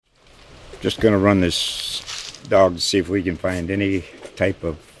just going to run this dog to see if we can find any type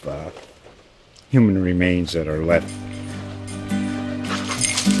of human remains that are left.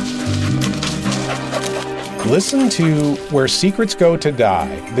 Listen to Where Secrets Go to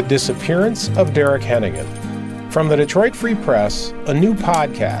Die, The Disappearance of Derek Hennigan. From the Detroit Free Press, a new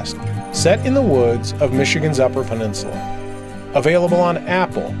podcast set in the woods of Michigan's Upper Peninsula. Available on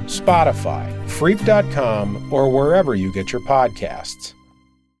Apple, Spotify, Freep.com, or wherever you get your podcasts.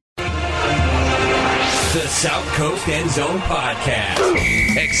 The SouthCoast End Zone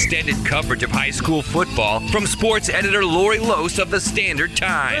Podcast. Extended coverage of high school football from sports editor Laurie of the Standard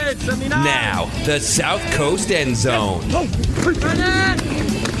Times. Now, the SouthCoast End Zone.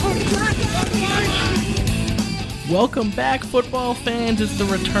 Welcome back, football fans. It's the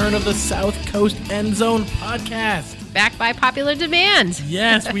return of the SouthCoast End Zone Podcast. Back by popular demand.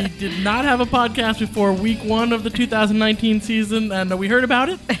 Yes, we did not have a podcast before week 1 of the 2019 season, and we heard about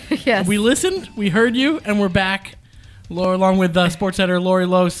it. Yes. We listened, we heard you, and we're back. Along with sports editor Laurie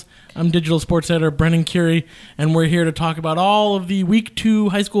Lose. I'm digital sports editor Brennan Kurie, and we're here to talk about all of the week 2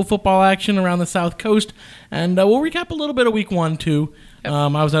 high school football action around the South Coast, and we'll recap a little bit of week 1, too. Yep.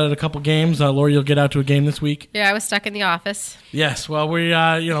 I was at a couple games. Laurie, you'll get out to a game this week. Yeah, I was stuck in the office. Yes, well, we,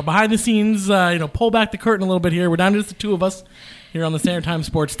 behind the scenes, pull back the curtain a little bit here. We're down to just the 2 of us here on the Standard Time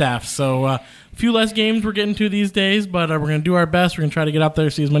sports staff. So a few less games we're getting to these days, but we're going to do our best. We're going to try to get up there,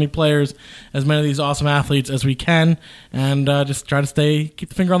 see as many players, as many of these awesome athletes as we can, and just try to keep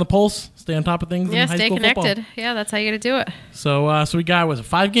the finger on the pulse, stay on top of things in high school football. Yeah, stay connected. Yeah, that's how you got to do it. So we got,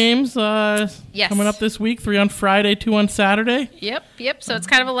 5 games yes. coming up this week, 3 on Friday, 2 on Saturday. Yep. So it's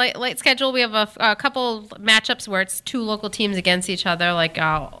kind of a light schedule. We have a couple matchups where it's 2 local teams against each other, like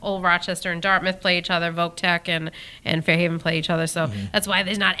Old Rochester and Dartmouth play each other, Voc Tech and Fairhaven play each other. So that's why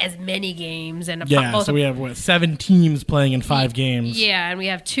there's not as many games. And so we have 7 teams playing in 5 games. Yeah, and we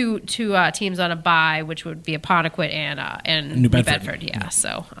have two teams on a bye, which would be Apponequet and New Bedford. Yeah.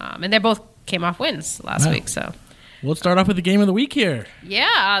 So and they both came off wins last week. So we'll start off with the game of the week here.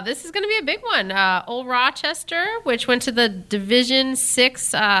 Yeah, this is going to be a big one. Old Rochester, which went to the Division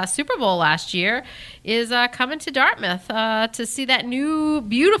 6 Super Bowl last year, is coming to Dartmouth to see that new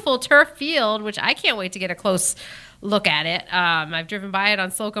beautiful turf field, which I can't wait to get a close look at it. I've driven by it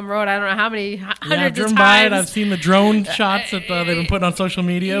on Slocum Road. I don't know how many hundreds of times. I've driven by it. I've seen the drone shots that they've been putting on social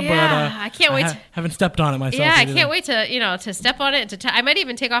media, but I can't wait. Haven't stepped on it myself. Yeah, I can't wait to step on it. I might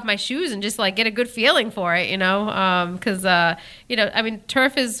even take off my shoes and just get a good feeling for it. Because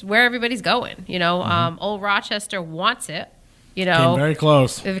turf is where everybody's going. Old Rochester wants it. Came very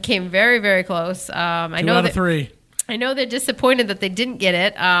close. It came very, very close. 2 out of 3. I know they're disappointed that they didn't get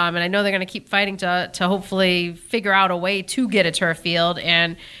it, and I know they're going to keep fighting to hopefully figure out a way to get a turf field.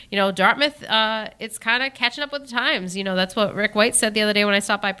 And, Dartmouth, it's kind of catching up with the times. That's what Rick White said the other day when I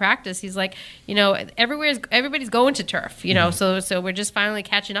stopped by practice. He's like, everybody's going to turf, so we're just finally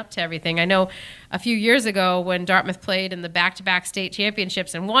catching up to everything. I know a few years ago when Dartmouth played in the back-to-back state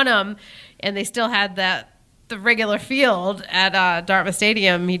championships and won them, and they still had the regular field at Dartmouth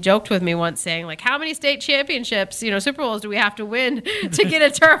Stadium, he joked with me once saying, how many state championships, Super Bowls do we have to win to get a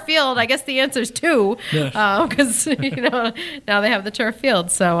turf field? I guess the answer is 2, because, now they have the turf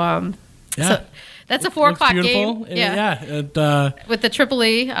field. So, so that's a 4:00 game. With the Triple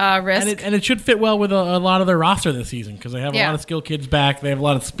E risk. And it should fit well with a lot of their roster this season because they have a lot of skilled kids back. They have a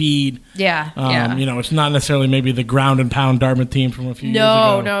lot of speed. It's not necessarily maybe the ground and pound Dartmouth team from a few years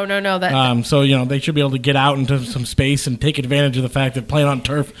ago. No. So, they should be able to get out into some space and take advantage of the fact that playing on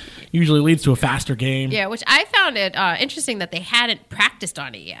turf usually leads to a faster game. Yeah, which I found it interesting that they hadn't practiced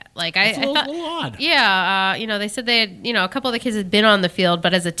on it yet. I thought a little odd. Yeah, they said they had, a couple of the kids had been on the field,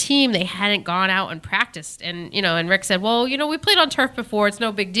 but as a team they hadn't gone out and practiced. And and Rick said, well, we played on turf before, it's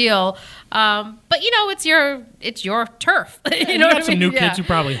no big deal. But it's your turf. You got some new kids who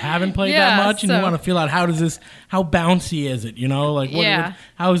probably haven't played that much, and you want to feel out how bouncy is it?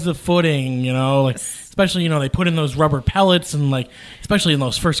 How is the footing? Especially they put in those rubber pellets and especially in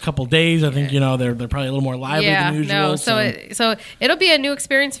those first couple days, I think they're probably a little more lively than usual. So it'll be a new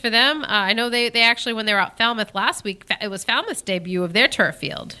experience for them. I know they actually, when they were out Falmouth last week, it was Falmouth's debut of their turf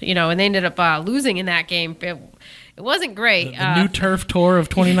field. And they ended up losing in that game. It wasn't great. The new turf tour of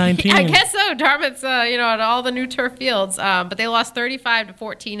 2019. I guess so. Dartmouth's, at all the new turf fields. But they lost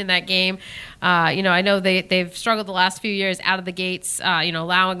 35-14 in that game. I know they've struggled the last few years out of the gates,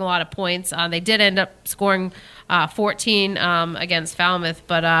 allowing a lot of points. They did end up scoring 14 against Falmouth.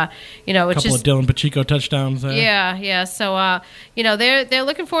 But it's couple just of Dylan Pacheco touchdowns there. Yeah. So they're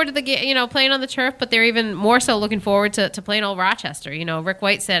looking forward to the game, playing on the turf, but they're even more so looking forward to playing Old Rochester. Rick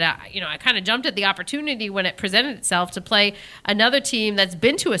White said, I kind of jumped at the opportunity when it presented itself to play another team that's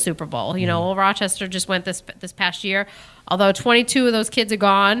been to a Super Bowl. Old Rochester just went this past year. Although 22 of those kids are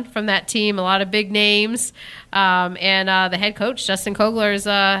gone from that team, a lot of big names, and the head coach Justin Kogler is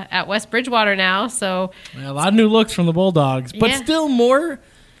at West Bridgewater now. So a lot of new looks from the Bulldogs, but still more.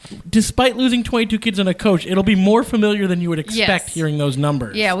 Despite losing 22 kids and a coach, it'll be more familiar than you would expect hearing those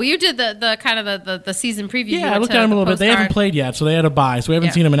numbers. Yeah, well, you did the kind of the season preview. Yeah, I looked at them a little bit. They haven't played yet, so they had a bye, so we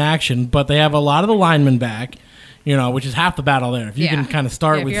haven't seen them in action. But they have a lot of the linemen back, which is half the battle there. If you can kind of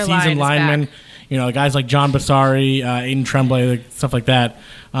start with seasoned linemen. Guys like John Basari, Aiden Tremblay, stuff like that.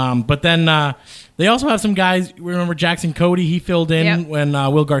 But then they also have some guys. Remember Jackson Cody? He filled in when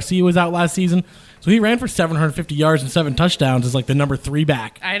Will Garcia was out last season. So he ran for 750 yards and 7 touchdowns as like the number 3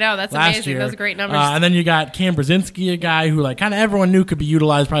 back. I know, that's amazing. Those are great numbers. And then you got Cam Brzezinski, a guy who like kind of everyone knew could be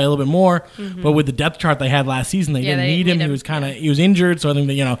utilized probably a little bit more. Mm-hmm. But with the depth chart they had last season, they didn't need him. He was he was injured, so I think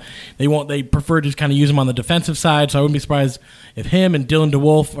that they prefer to just kind of use him on the defensive side. So I wouldn't be surprised if him and Dylan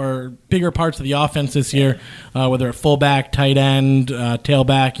DeWolf are bigger parts of the offense this year, whether at fullback, tight end,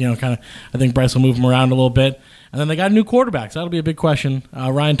 tailback. I think Bryce will move him around a little bit. And then they got a new quarterback, so that'll be a big question.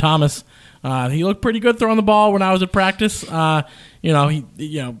 Ryan Thomas. He looked pretty good throwing the ball when I was at practice. It's a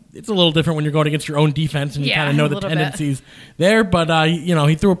little different when you're going against your own defense and you kind of know the tendencies there. But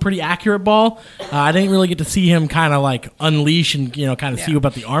he threw a pretty accurate ball. I didn't really get to see him kind of like unleash and kind of see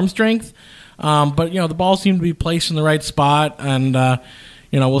about the arm strength. But the ball seemed to be placed in the right spot, and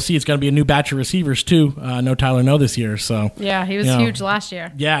we'll see. It's going to be a new batch of receivers too. No Tyler No this year, so yeah, he was huge last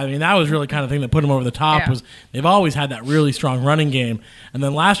year. Yeah, I mean that was really kind of the thing that put him over the top. Was they've always had that really strong running game, and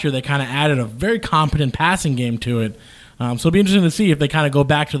then last year they kind of added a very competent passing game to it. So it'll be interesting to see if they kind of go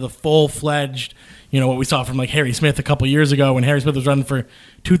back to the full-fledged, what we saw from like Harry Smith a couple years ago when Harry Smith was running for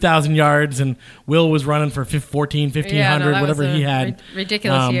 2,000 yards and Will was running for 1,500, whatever he had.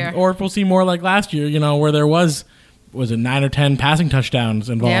 Ridiculous year. Or if we'll see more like last year, where there was it 9 or 10 passing touchdowns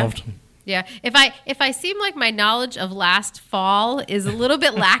involved. Yeah. If I seem like my knowledge of last fall is a little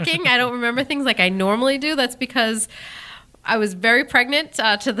bit lacking, I don't remember things like I normally do. That's because I was very pregnant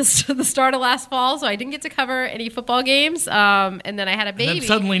to the start of last fall, so I didn't get to cover any football games. And then I had a baby. And then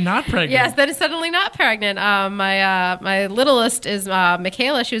suddenly not pregnant. Yes, then suddenly not pregnant. My littlest is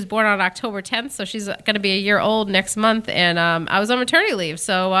Michaela. She was born on October 10th, so she's going to be a year old next month. And I was on maternity leave,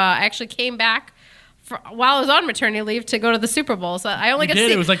 so I actually came back while I was on maternity leave to go to the Super Bowl. So I only got to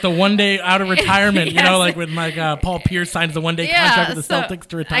see. It was like the one day out of retirement, yes. Like when Paul Pierce signs the 1 day contract with the Celtics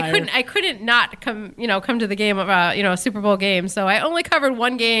to retire. I couldn't not come to the game of a Super Bowl game. So I only covered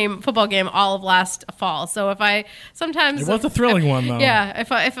one football game all of last fall. So if I sometimes it was a thrilling one though. Yeah,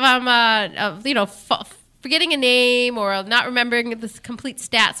 if I'm forgetting a name or not remembering the complete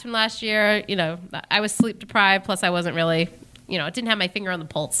stats from last year, I was sleep deprived. Plus I wasn't really. Didn't have my finger on the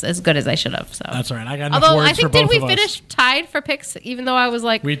pulse as good as I should have. So that's all right. I got enough words for both of us. Although I think did we finish tied for picks? Even though I was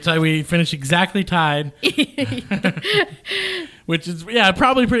like we finished exactly tied, which is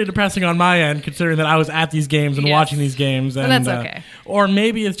probably pretty depressing on my end considering that I was at these games and watching these games. And that's okay. Or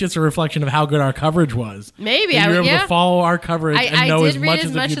maybe it's just a reflection of how good our coverage was. Maybe you were able to follow our coverage and know as much as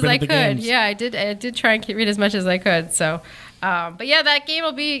you'd been at the games. Yeah, I did try and read as much as I could. So. But that game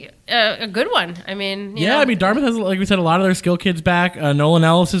will be a good one. I mean, Dartmouth has, like we said, a lot of their skill kids back. Nolan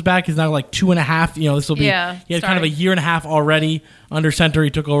Ellis is back. He's now like 2.5. This will be. Yeah, he had kind of a year and a half already under center.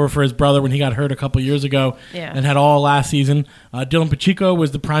 He took over for his brother when he got hurt a couple years ago, and had all last season. Dylan Pacheco was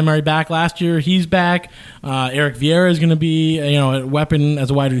the primary back last year. He's back. Eric Vieira is going to be a weapon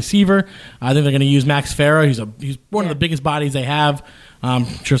as a wide receiver. I think they're going to use Max Farah. He's one of the biggest bodies they have. I'm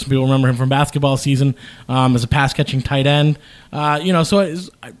sure some people remember him from basketball season as a pass-catching tight end. So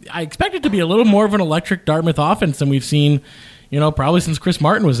I expect it to be a little more of an electric Dartmouth offense than we've seen, probably since Chris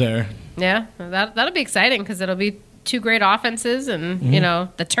Martin was there. Yeah, that'll be exciting because it'll be two great offenses and,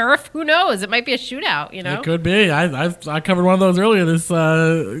 the turf. Who knows? It might be a shootout, It could be. I covered one of those earlier this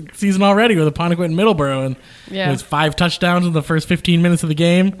season already with Apponequet and Middleborough. And it was 5 touchdowns in the first 15 minutes of the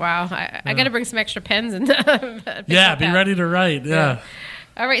game. Wow. I got to bring some extra pens. And be ready to write. Yeah.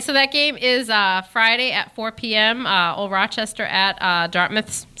 All right, so that game is Friday at 4 p.m. Old Rochester at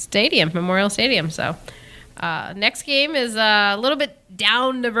Dartmouth Stadium, Memorial Stadium. So next game is a little bit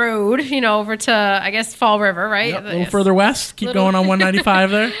down the road, over to, I guess, Fall River, right? Yep, a little further west. Keep going on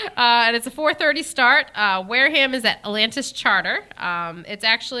 195 there. And it's a 4:30 start. Wareham is at Atlantis Charter. It's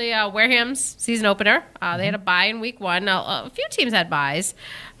actually Wareham's season opener. They had a bye in week 1. Now, a few teams had byes.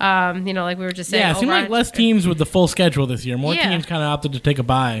 Like we were just saying. Yeah, it seemed like less teams with the full schedule this year. More teams kind of opted to take a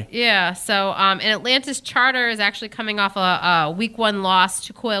bye. Yeah, so and Atlantis Charter is actually coming off a week 1 loss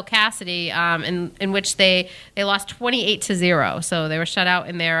to Coyle Cassidy, in which they lost 28-0. So they were shut out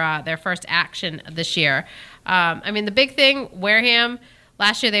in their first action this year. The big thing, Wareham.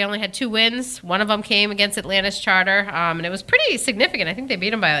 Last year, they only had 2 wins. One of them came against Atlantis Charter, and it was pretty significant. I think they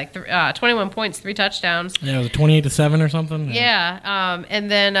beat them by 21 points, 3 touchdowns. Yeah, it was 28-7 or something. Yeah. And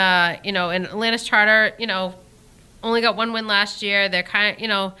then, in Atlantis Charter, only got 1 win last year. They're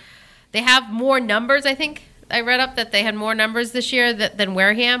they have more numbers, I think. I read up that they had more numbers this year than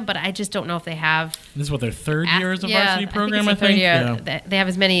Wareham, but I just don't know if they have. This is what, their third year as a varsity program, I think. Yeah. They have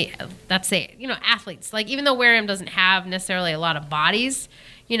as many, let's say, athletes. Like, even though Wareham doesn't have necessarily a lot of bodies,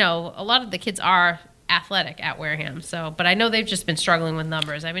 a lot of the kids are athletic at Wareham. So, but I know they've just been struggling with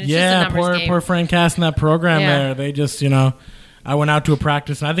numbers. It's just a numbers game. Poor Frank Cass in that program there. They just, I went out to a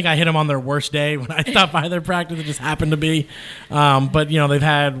practice, and I think I hit them on their worst day when I stopped by their practice. It just happened to be. But, they've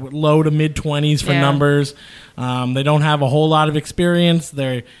had low to mid-20s for numbers. They don't have a whole lot of experience.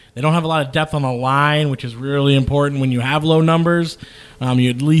 They don't have a lot of depth on the line, which is really important when you have low numbers.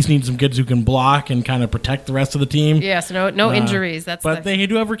 You at least need some kids who can block and kind of protect the rest of the team. Yeah, so no injuries. But they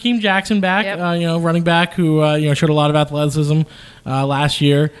do have Rakeem Jackson back, running back who showed a lot of athleticism last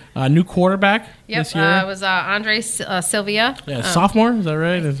year. New quarterback this year. It was Andre Sylvia. Yeah, sophomore, is that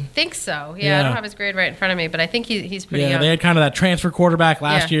right? I think so. Yeah, I don't have his grade right in front of me, but I think he's pretty young. They had kind of that transfer quarterback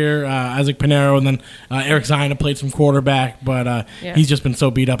last year, Isaac Pinero, and then Eric Zina played some quarterback, but he's just been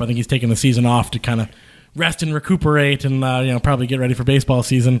so beat up. I think he's taken the season off to kind of rest and recuperate and probably get ready for baseball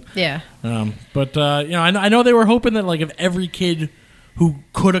season. Yeah. I know they were hoping that if every kid who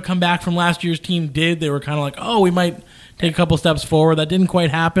could have come back from last year's team did, they were kind of like, oh, we might take a couple steps forward. That didn't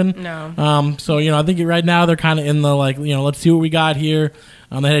quite happen. No. I think right now they're kind of in the let's see what we got here.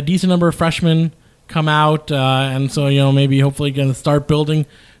 They had a decent number of freshmen come out, and so maybe hopefully going to start building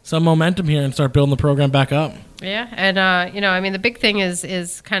some momentum here and start building the program back up. Yeah, and the big thing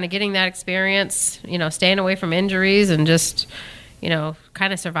is kind of getting that experience, staying away from injuries and just,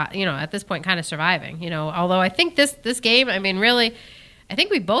 kind of survive. At this point, kind of surviving. Although I think this game, really, I think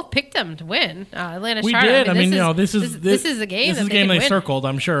we both picked them to win. Atlanta Charter. We did. This is a game. This is a game they circled,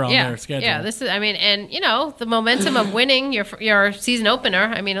 I'm sure, on their schedule. Yeah, this is. The momentum of winning your season opener.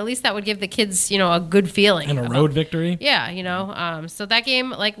 At least that would give the kids, a good feeling and a road victory. Yeah, so that game,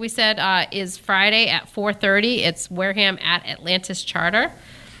 like we said, is Friday at 4:30. It's Wareham at Atlantis Charter.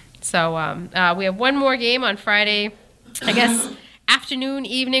 So we have one more game on Friday, I guess. Afternoon,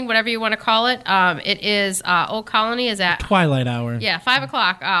 evening, whatever you want to call it. It is Old Colony is at twilight hour. Yeah, 5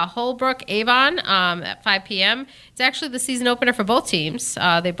 o'clock. Holbrook Avon at 5 p.m. It's actually the season opener for both teams.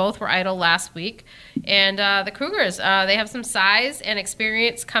 They both were idle last week, and the Cougars they have some size and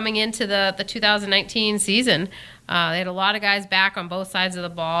experience coming into the 2019 season. They had a lot of guys back on both sides of the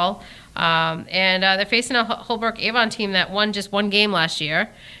ball, and they're facing a Holbrook Avon team that won just one game last year.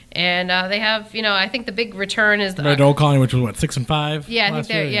 And they have, I think the big return is the Old Colony, which was 6-5. Yeah, I think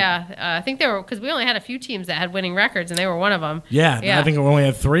they're. Yeah, I think they were because we only had a few teams that had winning records, and they were one of them. Yeah. I think we only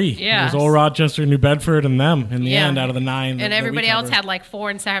had 3. Yeah, it was Old Rochester, New Bedford, and them in the end out of the 9. And everybody else had 4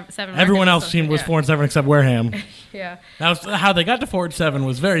 and 7. Everyone else team was 4 and 7 except Wareham. Yeah, that was how they got to 4 and 7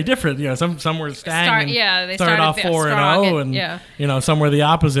 was very different. Some were stang. They started off 4 and 0, and some were the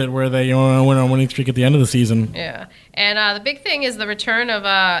opposite where they went on a winning streak at the end of the season. Yeah. And the big thing is the return of,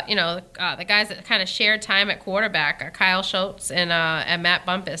 the guys that kind of shared time at quarterback, Kyle Schultz and Matt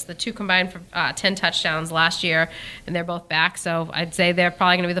Bumpus. The two combined for 10 touchdowns last year, and they're both back. So I'd say they're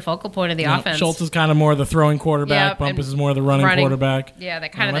probably going to be the focal point of the offense. Schultz is kind of more the throwing quarterback. Bumpus is more the running quarterback. Yeah,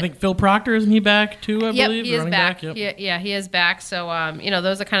 that kind of. I think Phil Proctor, isn't he back too? I believe he is back. Yep. He is back. So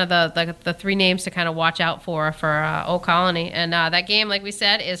those are kind of the 3 names to kind of watch out for Old Colony. And that game, like we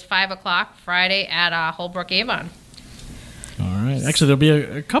said, is 5 o'clock Friday at Holbrook Avon. All right. Actually, there'll be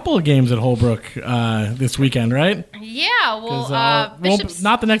a couple of games at Holbrook this weekend, right? Yeah. Well, Bishop's...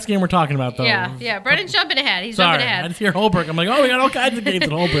 not the next game we're talking about, though. Yeah. Brendan's jumping ahead. He's jumping ahead. I just hear Holbrook. I'm like, we got all kinds of games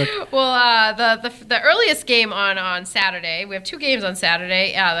at Holbrook. Well, the earliest game on Saturday, we have 2 games on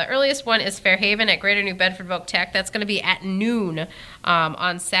Saturday. The earliest one is Fairhaven at Greater New Bedford Voc Tech. That's going to be at noon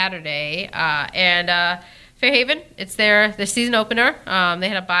on Saturday. And Fairhaven, it's their season opener. They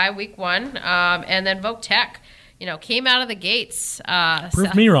had a bye week 1. And then Voc Tech. came out of the gates.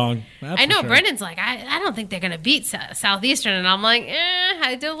 Prove me wrong. I know. Sure. Brendan's like, I don't think they're going to beat Southeastern. And I'm like,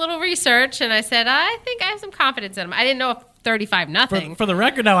 I did a little research, and I said, I think I have some confidence in them. I didn't know if 35-0. For the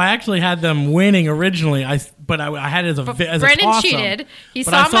record, now, I actually had them winning originally, but I had it as a Brendan toss-up. Cheated. He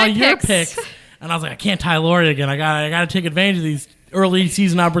but saw I saw my your picks. And I was like, I can't tie Laurie again. I got to take advantage of these early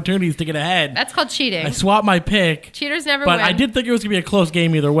season opportunities to get ahead. That's called cheating. I swapped my pick. Cheaters never win. But I did think it was going to be a close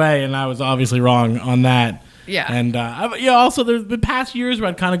game either way, and I was obviously wrong on that. Yeah. And also there's been past years where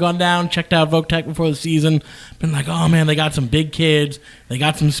I'd kind of gone down, checked out Voc Tech before the season, been like, oh man, they got some big kids, they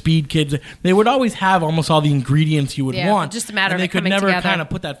got some speed kids. They would always have almost all the ingredients you would want. Just a matter of it coming together. They could never kind of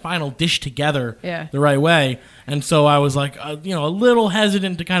put that final dish together the right way. And so I was like, a little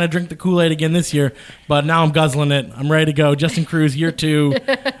hesitant to kind of drink the Kool-Aid again this year, but now I'm guzzling it. I'm ready to go. Justin Cruz, year 2.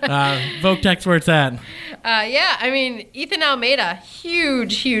 Voc Tech's where it's at. Ethan Almeida,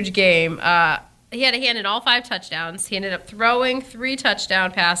 huge game. He had a hand in all 5 touchdowns. He ended up throwing 3 touchdown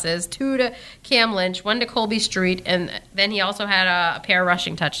passes, 2 to Cam Lynch, 1 to Colby Street, and then he also had a pair of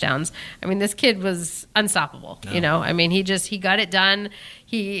rushing touchdowns. This kid was unstoppable. No. He got it done.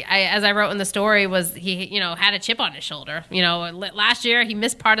 As I wrote in the story, he had a chip on his shoulder. Last year he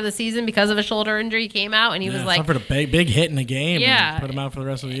missed part of the season because of a shoulder injury. He came out and he was like, suffered a big hit in the game. Yeah, and put him out for the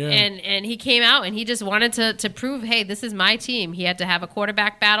rest of the year. And he came out and he just wanted to prove, hey, this is my team. He had to have a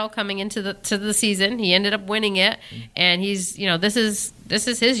quarterback battle coming into the season. He ended up winning it, and he's this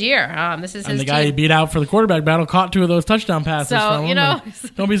is his year. This is his the guy team. he beat out for the quarterback battle caught 2 of those touchdown passes. So from him.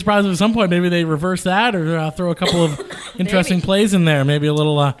 Don't be surprised if at some point maybe they reverse that or throw a couple of interesting plays in there. Maybe a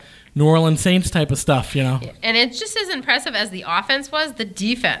little New Orleans Saints type of stuff, And it's just as impressive as the offense was. The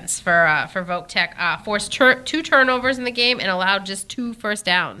defense for Voc Tech forced 2 turnovers in the game and allowed just 2 first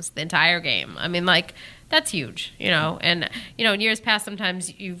downs the entire game. That's huge, And in years past,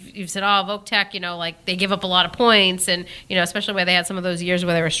 sometimes you've said, oh, Voc Tech, they give up a lot of points, and especially where they had some of those years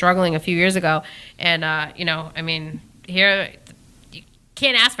where they were struggling a few years ago, and here.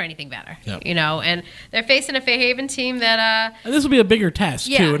 Can't ask for anything better, and they're facing a Fairhaven team that and this will be a bigger test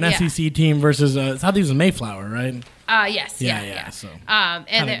too, an SEC team versus Southeastern Mayflower, right? Yes. Yeah. So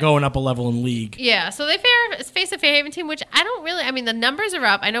and going up a level in league. Yeah, so they face a Fairhaven team, which I don't really. The numbers are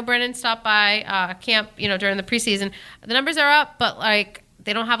up. I know Brennan stopped by camp, during the preseason. The numbers are up, but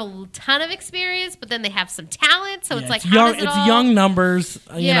they don't have a ton of experience, but then they have some talent. So it's young numbers.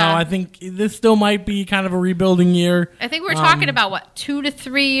 I think this still might be kind of a rebuilding year. I think we're talking about 2 to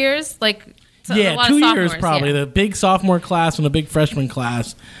 3 years, a 2 years probably. The big sophomore class and a big freshman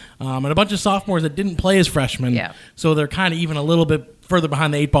class, and a bunch of sophomores that didn't play as freshmen. Yeah. So they're kind of even a little bit further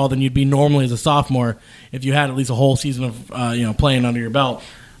behind the 8 ball than you'd be normally as a sophomore if you had at least a whole season of playing under your belt.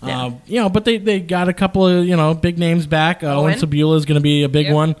 Yeah. But they got a couple of big names back. Owen Sabula is going to be a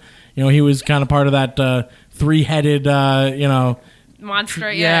big one. He was kind of part of that 3-headed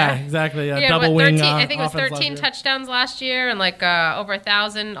monster. Yeah, exactly. Double wing. I think it was 13 touchdowns last year and over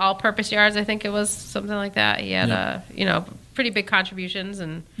 1,000 all-purpose yards. I think it was something like that. He had pretty big contributions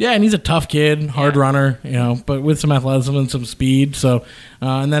and he's a tough kid, hard runner, but with some athleticism and some speed. So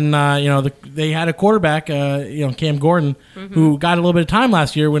and then they had a quarterback, Cam Gordon, who got a little bit of time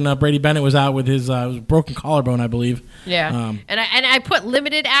last year when Brady Bennett was out with his broken collarbone, I believe. Yeah, and I put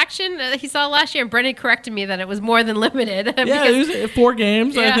limited action he saw last year, and Brendan corrected me that it was more than limited. It was 4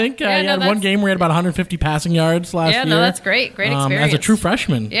 games, I think. He had one game where he had about 150 passing yards last year. Yeah, that's great experience as a true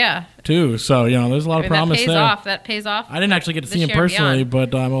freshman. Yeah. Too, so there's a lot of promise there. That pays off. I didn't actually get to see him personally,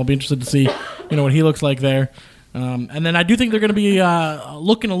 but I'll be interested to see, what he looks like there. And then I do think they're going to be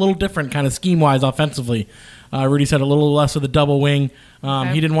looking a little different, kind of scheme wise, offensively. Rudy said a little less of the double wing.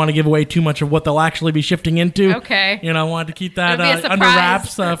 Okay. He didn't want to give away too much of what they'll actually be shifting into. Okay. Wanted to keep that under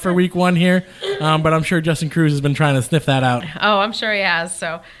wraps for week 1 here. But I'm sure Justin Cruz has been trying to sniff that out. Oh, I'm sure he has.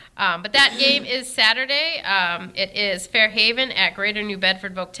 So. But that game is Saturday. It is Fairhaven at Greater New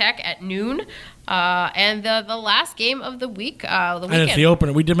Bedford Voc Tech at noon. And the last game of the week, the weekend. And it's the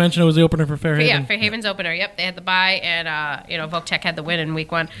opener. We did mention it was the opener for Fairhaven. Yeah, Fairhaven's opener. Yep, they had the bye, and Voc Tech had the win in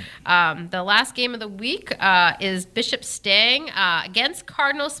week 1. The last game of the week is Bishop Stang against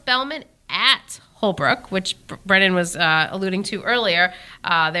Cardinal Spellman at Holbrook, which Brennan was alluding to earlier.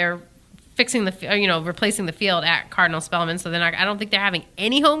 They're fixing replacing the field at Cardinal Spellman, so I don't think they're having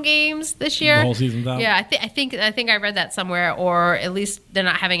any home games this year. The whole season's out. Yeah, I think I read that somewhere, or at least they're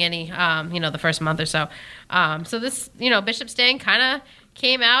not having any. The first month or so. So this, Bishop Stang kind of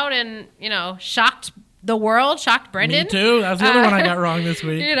came out and shocked the world, shocked Brendan. Me too. That was the other one I got wrong this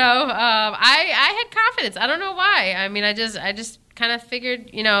week. I had confidence. I don't know why. I just kind of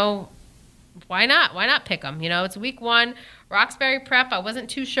figured, why not? Why not pick them? It's week 1. Roxbury Prep, I wasn't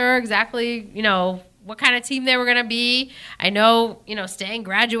too sure exactly, what kind of team they were going to be. I know, Stang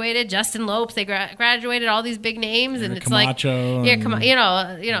graduated, Justin Lopes, they graduated all these big names, and it's Camacho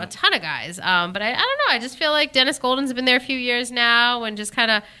a ton of guys. But I don't know. I just feel like Dennis Golden's been there a few years now, and just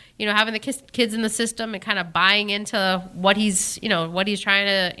kind of, having the kids in the system and kind of buying into what he's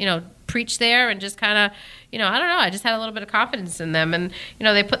trying to, preach there, and just kind of, I don't know. I just had a little bit of confidence in them, and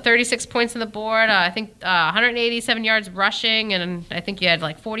they put 36 points on the board. I think 187 yards rushing, and I think you had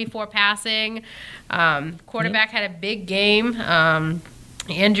like 44 passing. Quarterback had a big game.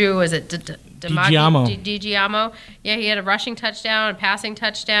 Andrew, was it DiGiamo? Yeah, he had a rushing touchdown, a passing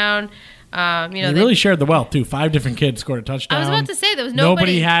touchdown. They really shared the wealth too. 5 different kids scored a touchdown. I was about to say there was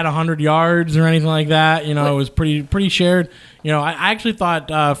nobody had 100 yards or anything like that. It was pretty shared. I actually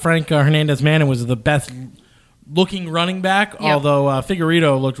thought Frank Hernandez-Manon was the best looking running back, although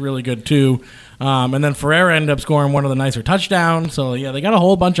Figueredo looked really good too. And then Ferreira ended up scoring one of the nicer touchdowns. So, yeah, they got a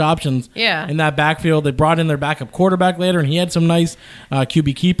whole bunch of options in that backfield. They brought in their backup quarterback later, and he had some nice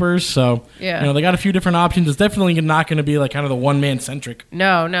QB keepers. So, they got a few different options. It's definitely not going to be like kind of the one-man centric.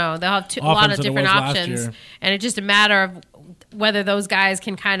 No. They'll have a lot of different options. And it's just a matter of whether those guys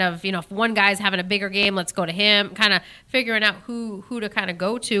can kind of, if one guy's having a bigger game, let's go to him, kind of figuring out who to kind of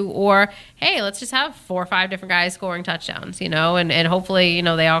go to, or, hey, let's just have 4 or 5 different guys scoring touchdowns, and hopefully,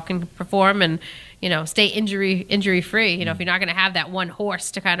 they all can perform and, stay injury free. If you're not going to have that one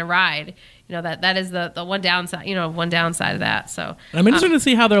horse to kind of ride, that is the one downside, of that. So I'm interested to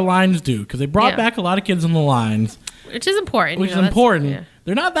see how their lines do, because they brought back a lot of kids on the lines. Which is important. Yeah.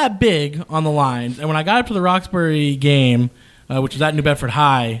 They're not that big on the lines. And when I got up to the Roxbury game, which was at New Bedford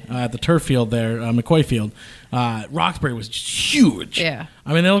High at the turf field there, McCoy Field, Roxbury was just huge. Yeah.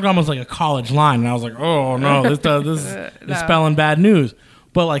 I mean, they looked almost like a college line, and I was like, oh, no, this is spelling bad news.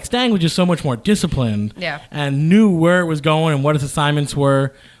 But, like, Stang was just so much more disciplined and knew where it was going and what his assignments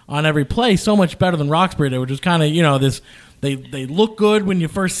were on every play so much better than Roxbury did, which was kind of, this – They look good when you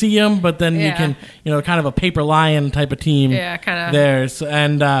first see them, but then you can, kind of a paper lion type of team kind of there. So,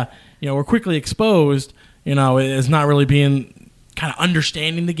 and, we're quickly exposed, as not really being kind of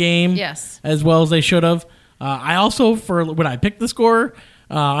understanding the game as well as they should have. I also, when I picked the score,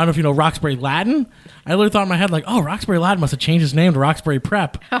 I don't know if you know Roxbury Latin. I literally thought in my head, like, oh, Roxbury Latin must have changed his name to Roxbury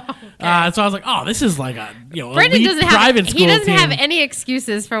Prep. Okay. So I was like, oh, this is like a elite private school team. He doesn't have any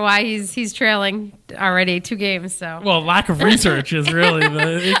excuses for why he's trailing already 2 games. So lack of research is really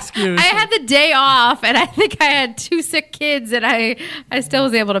the excuse. I had the day off, and I think I had 2 sick kids, and I still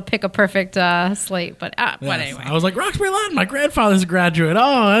was able to pick a perfect slate. But anyway, I was like, Roxbury Latin, my grandfather's a graduate.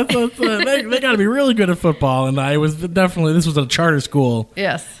 Oh, they got to be really good at football. And I was this was a charter school.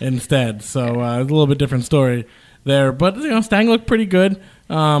 Yes. Instead, so it was a little bit different story there. But Stang looked pretty good.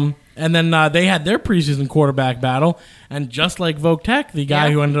 And then they had their preseason quarterback battle, and just like Voc Tech, the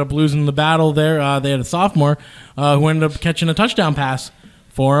guy who ended up losing the battle there, they had a sophomore who ended up catching a touchdown pass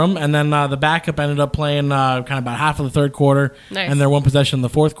for him, and then the backup ended up playing kind of about half of the third quarter, and their one possession in the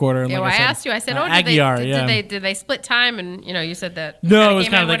fourth quarter. And I asked you, I said, did they split time? And you said that. No, it was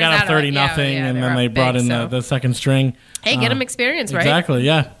kind of they got up 30-0, and then they brought in the second string. Hey, get them experience, right? Exactly,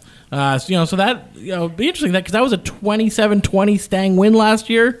 yeah. So that be interesting because that was a 27-20 Stang win last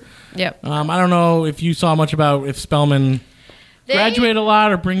year. Yep. I don't know if you saw much about if Spellman graduated a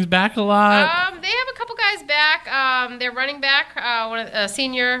lot or brings back a lot. They have a couple guys back. Their running back, a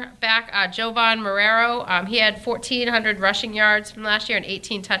senior back, Jovan Marrero. He had 1,400 rushing yards from last year and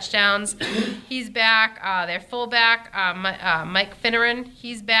 18 touchdowns. He's back. Their fullback, Mike Finneran,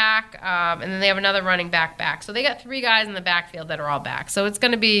 he's back. And then they have another running back. So they got 3 guys in the backfield that are all back. So it's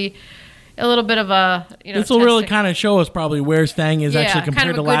going to be a little bit of a, this will really kind of show us probably where Stang is actually compared kind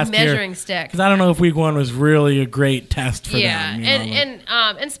of to last year. Measuring stick. Because I don't know if week 1 was really a great test for them.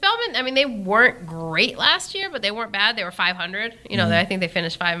 And Spellman, I mean, they weren't great last year, but they weren't bad. They were 500. I think they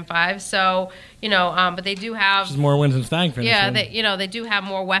finished 5-5. So, but they do have just more wins than Stang finished. Yeah, they do have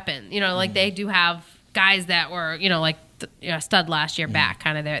more weapons. Like they do have guys that were, stud last year back,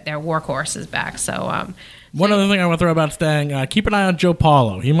 kind of their workhorses back. So. One other thing I want to throw about Stang, keep an eye on Joe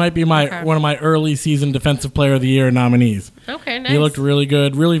Paulo. He might be one of my early season Defensive Player of the Year nominees. Okay, nice. He looked really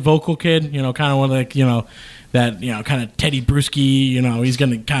good, really vocal kid. Kind of one of that kind of Teddy Bruschi. He's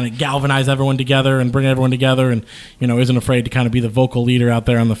going to kind of galvanize everyone together and bring everyone together, and isn't afraid to kind of be the vocal leader out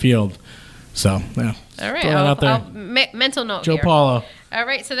there on the field. So yeah. All right. Mental note. Joe Paulo. All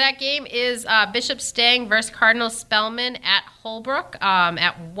right, so that game is Bishop Stang versus Cardinal Spellman at Holbrook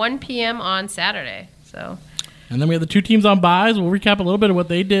at 1 p.m. on Saturday. So, and then we have the 2 teams on byes. We'll recap a little bit of what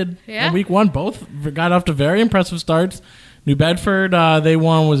they did in week 1. Both got off to very impressive starts. New Bedford, they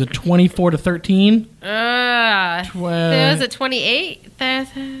won, was it 24-13? Was it 28?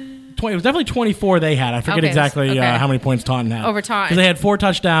 28 it was definitely 24 they had. I forget exactly how many points Taunton had. Over Taunton. Because they had 4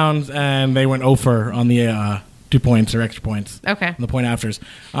 touchdowns, and they went 0 for on the 2 points or extra points. Okay. On the point afters.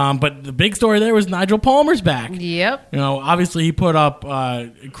 But the big story there was Nigel Palmer's back. Yep. You know, obviously he put up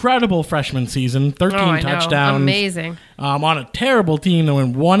incredible freshman season, 13 touchdowns. Amazing. On a terrible team that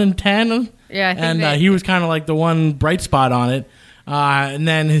went 1-10. Yeah, I think he was kind of like the one bright spot on it. And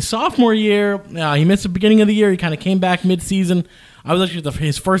then his sophomore year, he missed the beginning of the year. He kind of came back mid-season. I was actually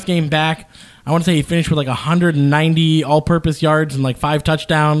his first game back. I want to say he finished with like 190 all-purpose yards and like 5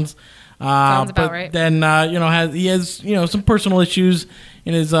 touchdowns. Sounds about right. Then he has some personal issues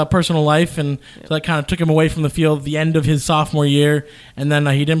in his personal life, and so that kind of took him away from the field at the end of his sophomore year. And then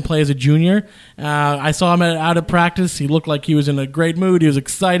he didn't play as a junior. I saw him out of practice. He looked like he was in a great mood. He was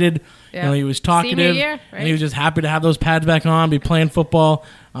excited. Yeah. He was talkative. Senior year, right? And he was just happy to have those pads back on, be playing football.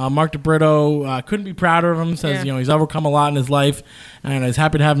 Mark DeBrito couldn't be prouder of him. Says he's overcome a lot in his life, and is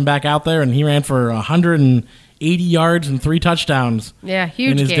happy to have him back out there. And he ran for 180 yards and 3 touchdowns. Yeah,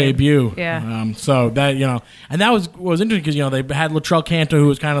 huge in his game. debut. Yeah. So that and that was interesting because they had Latrell Canto, who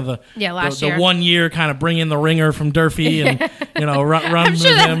was kind of the 1 year kind of bring in the ringer from Durfee and run I'm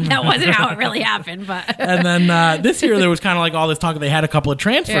sure with him. that wasn't how it really happened, but and then this year there was kind of like all this talk. They had a couple of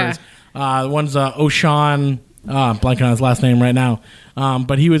transfers. One's O'Shawn, blanking on his last name right now,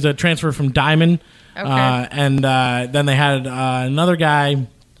 but he was a transfer from Diamond. Okay. And then they had another guy.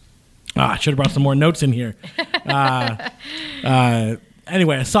 I should have brought some more notes in here.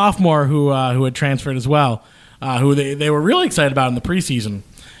 Anyway, a sophomore who had transferred as well, who they were really excited about in the preseason.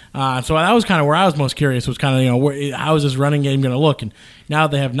 So that was kind of where I was most curious. Was kind of how is this running game going to look? And now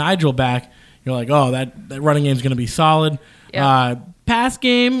that they have Nigel back, you're like, oh, that running game is going to be solid. Yeah. Pass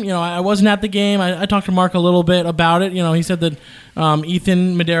game, I wasn't at the game. I talked to Mark a little bit about it. He said that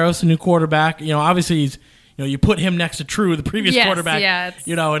Ethan Medeiros, the new quarterback, obviously he's, you put him next to True, the previous quarterback, and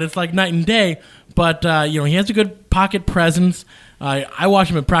it's like night and day. But, he has a good pocket presence. I watch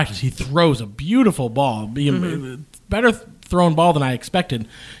him in practice. He throws a beautiful ball, better thrown ball than I expected.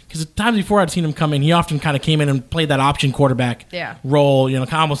 Because the times before I'd seen him come in, he often kind of came in and played that option quarterback role, kind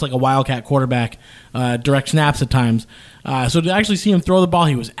of almost like a wildcat quarterback, direct snaps at times. So to actually see him throw the ball,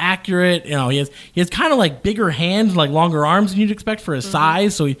 he was accurate. He has kind of like bigger hands, like longer arms than you'd expect for his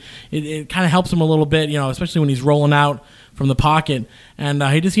size. So it kind of helps him a little bit, especially when he's rolling out from the pocket. And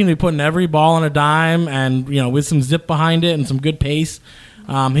he just seemed to be putting every ball on a dime, and with some zip behind it and some good pace.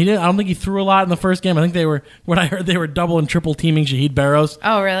 I don't think he threw a lot in the first game. I think they were double and triple teaming Shaheed Barrows.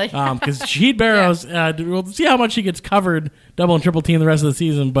 Oh, really? Because Shaheed Barrows, we'll see how much he gets covered double and triple team the rest of the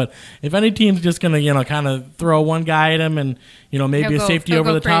season. But if any team's just going to, kind of throw one guy at him and, maybe a safety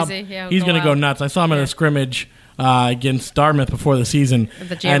over the top, he's going to go nuts. I saw him in a scrimmage against Dartmouth before the season.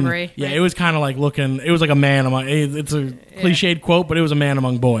 The jamboree. And, it was kind of like it was like a man among, it's a cliched quote, but it was a man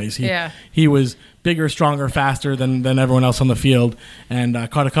among boys. He was bigger, stronger, faster than everyone else on the field, and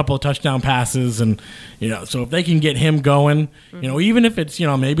caught a couple of touchdown passes. And so if they can get him going, even if it's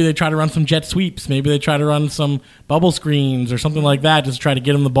maybe they try to run some jet sweeps, maybe they try to run some bubble screens or something like that, just try to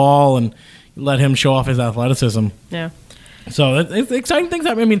get him the ball and let him show off his athleticism. Yeah. So it's exciting things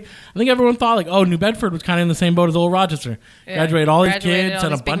happen. I mean, I think everyone thought New Bedford was kind of in the same boat as Old Rochester. Graduated all these kids,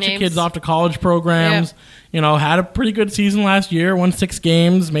 sent a bunch of kids off to college programs. Had a pretty good season last year, won 6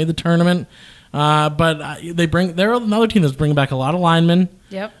 games, made the tournament. But they're another team that's bringing back a lot of linemen.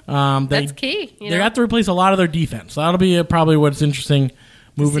 Yep. That's key. They got to replace a lot of their defense. So that'll be probably what's interesting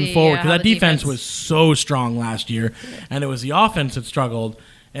moving forward, because that defense was so strong last year, and it was the offense that struggled.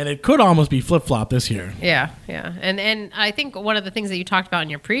 And it could almost be flip-flop this year. Yeah. And I think one of the things that you talked about in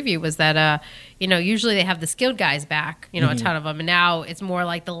your preview was that, usually they have the skilled guys back, a ton of them. And now it's more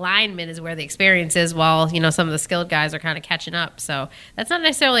like the linemen is where the experience is, while, some of the skilled guys are kind of catching up. So that's not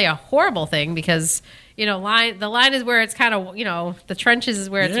necessarily a horrible thing, because, the line is where it's kind of, the trenches is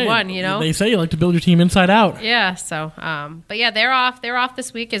where it's won, They say you like to build your team inside out. Yeah, so, but yeah, they're off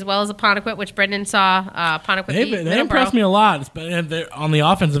this week, as well as Apponequet, which Brendan saw. Apponequet they impressed me a lot, on the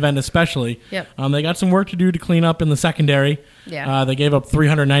offensive end especially. Yep. They got some work to do to clean up in the secondary. Yeah. They gave up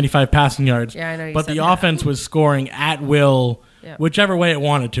 395 passing yards. Yeah, I know you But said the that. offense was scoring at will, whichever way it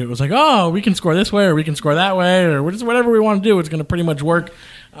wanted to. It was like, oh, we can score this way, or we can score that way, or whatever we want to do, it's going to pretty much work.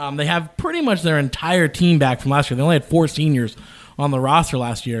 They have pretty much their entire team back from last year. They only had 4 seniors on the roster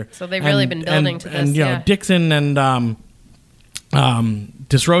last year. So they've really been building to this. And Dixon and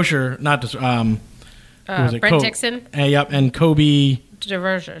Disrocher, not Dis. Brent Dixon. And Kobe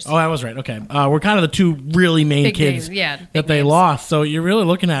Divergers. Oh, I was right. Okay. We're kind of the 2 really main big kids names. that they lost. So you're really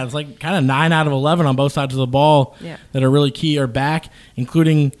looking at it's like kind of 9 out of 11 on both sides of the ball that are really key are back,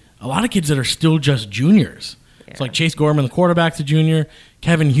 including a lot of kids that are still just juniors. It's like Chase Gorman, the quarterback's a junior.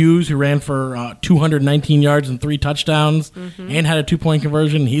 Kevin Hughes, who ran for 219 yards and 3 touchdowns and had a 2-point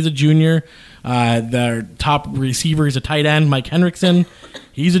conversion. He's a junior. Their top receiver is a tight end, Mike Henriksen.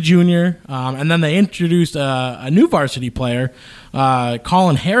 He's a junior. And then they introduced a new varsity player,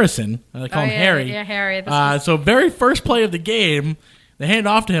 Colin Harrison. They call him Harry. Yeah, Harry. So very first play of the game, they hand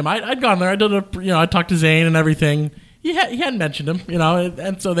off to him. I'd gone there. I talked to Zane and everything. He hadn't mentioned him,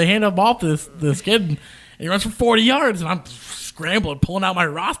 and so they hand him off to this kid, and he runs for 40 yards, and I'm scrambling, pulling out my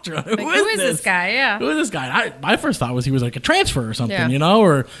roster. Who is this guy? Yeah. Who is this guy? My first thought was he was like a transfer or something,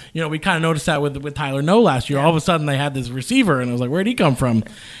 or we kind of noticed that with Tyler Noe last year. All of a sudden they had this receiver, and I was like, where'd he come from?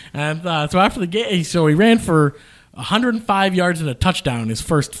 And so after the game, so he ran for 105 yards and a touchdown his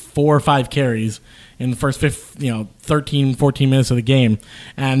first 4 or 5 carries in the first 13, 14 minutes of the game,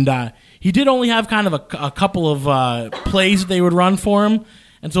 and he did only have kind of a couple of plays that they would run for him.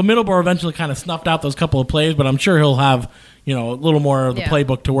 And so Middleborough eventually kind of snuffed out those couple of plays, but I'm sure he'll have, a little more of the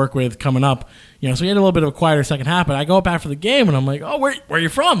playbook to work with coming up. So he had a little bit of a quieter second half, but I go up after the game and I'm like, oh, where are you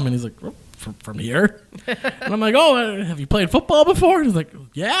from? And he's like, from here. And I'm like, oh, have you played football before? And he's like,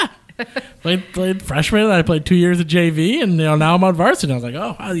 yeah. Played freshman, and I played 2 years at JV, and now I'm on varsity. And I was like,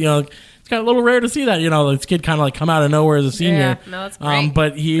 oh, it's kind of a little rare to see that, this kid kind of like come out of nowhere as a senior. Yeah, no, that's great.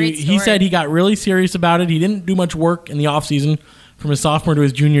 But he said he got really serious about it. He didn't do much work in the offseason from his sophomore to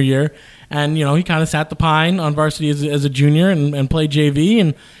his junior year. And, he kind of sat the pine on varsity as a junior and played JV.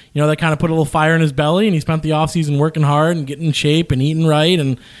 And, that kind of put a little fire in his belly. And he spent the offseason working hard and getting in shape and eating right.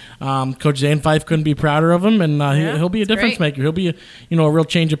 And Coach Zane Fife couldn't be prouder of him. And he'll be a difference maker. He'll be, a real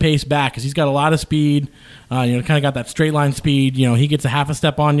change of pace back because he's got a lot of speed. Kind of got that straight line speed. He gets a half a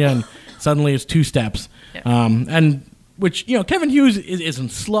step on you and suddenly it's 2 steps. Yeah. And which, Kevin Hughes isn't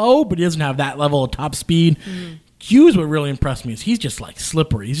slow, but he doesn't have that level of top speed. Mm-hmm. Hughes, what really impressed me is he's just like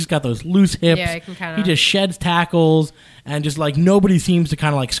slippery. He's just got those loose hips. Yeah, he just sheds tackles, and just like nobody seems to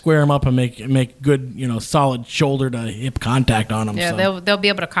kind of like square him up and make good, solid shoulder to hip contact on him. Yeah, so. they'll be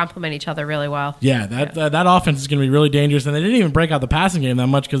able to complement each other really well. Yeah, that offense is going to be really dangerous, and they didn't even break out the passing game that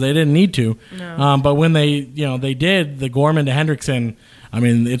much because they didn't need to. No. But when they did the Gorman to Hendrickson, I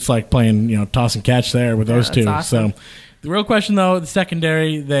mean, it's like playing toss and catch there with those two. Awesome. So the real question though, the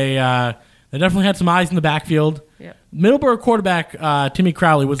secondary, they definitely had some eyes in the backfield. Yep. Middleborough quarterback Timmy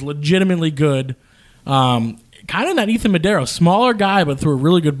Crowley was legitimately good. Kind of that Ethan Madero, smaller guy, but threw a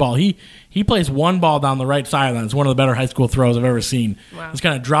really good ball. He plays one ball down the right sideline. It's one of the better high school throws I've ever seen. Wow. Just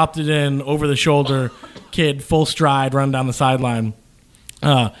kind of dropped it in over the shoulder, kid, full stride, run down the sideline.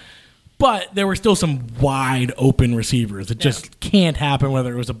 But there were still some wide open receivers. It just can't happen,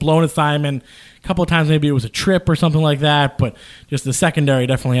 whether it was a blown assignment, a couple of times maybe it was a trip or something like that, but just the secondary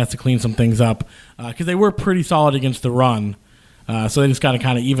definitely has to clean some things up because they were pretty solid against the run. So they just got to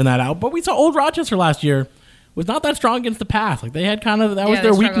kind of even that out. But we saw Old Rochester last year was not that strong against the pass. Like they had kind of, that was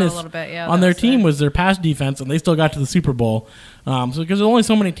their weakness on their team was their pass defense, and they still got to the Super Bowl. So because there's only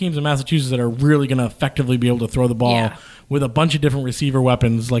so many teams in Massachusetts that are really going to effectively be able to throw the ball with a bunch of different receiver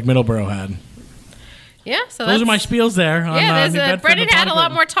weapons like Middleborough had. Yeah, so those are my spiels there. Brendan had a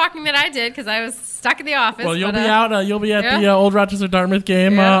lot more talking than I did because I was stuck in the office. Well, you'll be at the Old Rochester Dartmouth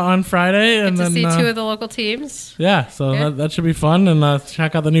game on Friday, and then see 2 of the local teams. Yeah, so that should be fun, and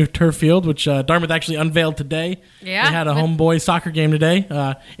check out the new turf field, which Dartmouth actually unveiled today. Yeah, they had a homeboy soccer game today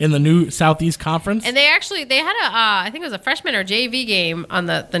in the new Southeast Conference, and they had I think it was a freshman or JV game on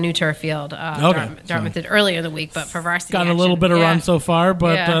the new turf field. Dartmouth did earlier in the week, but for varsity, gotten a little bit of run so far,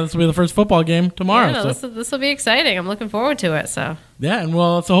 but this will be the first football game tomorrow. Yeah, this will be exciting. I'm looking forward to it. So and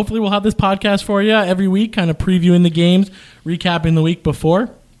so hopefully we'll have this podcast for you every week, kind of previewing the games, recapping the week before.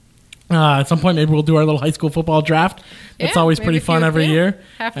 At some point, maybe we'll do our little high school football draft. It's always pretty fun every year.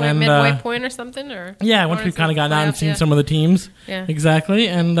 Halfway, midway point or something? Once we've kind of gotten out and seen some of the teams. Yeah. Exactly.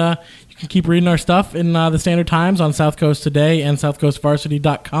 And you can keep reading our stuff in the Standard Times on South Coast Today and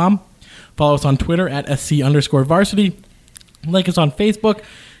SouthCoastVarsity.com. Follow us on Twitter at SC_varsity. Like us on Facebook,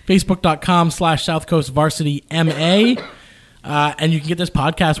 Facebook.com/SouthCoastVarsityMA. And you can get this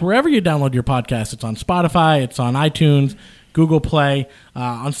podcast wherever you download your podcast. It's on Spotify, it's on iTunes, Google Play.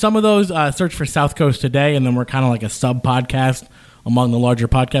 On some of those, search for South Coast Today, and then we're kind of like a sub-podcast among the larger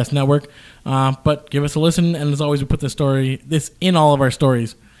podcast network. But give us a listen, and as always, we put this in all of our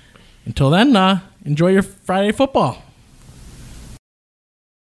stories. Until then, enjoy your Friday football.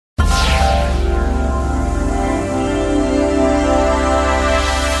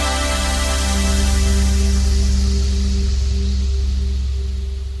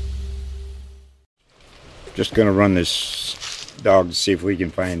 Just going to run this dog to see if we can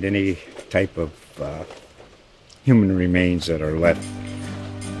find any type of human remains that are left.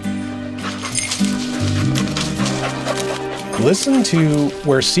 Listen to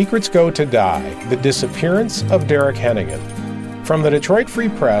Where Secrets Go to Die, The Disappearance of Derek Hennigan. From the Detroit Free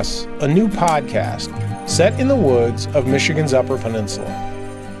Press, a new podcast set in the woods of Michigan's Upper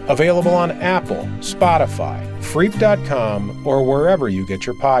Peninsula. Available on Apple, Spotify, Freep.com, or wherever you get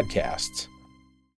your podcasts.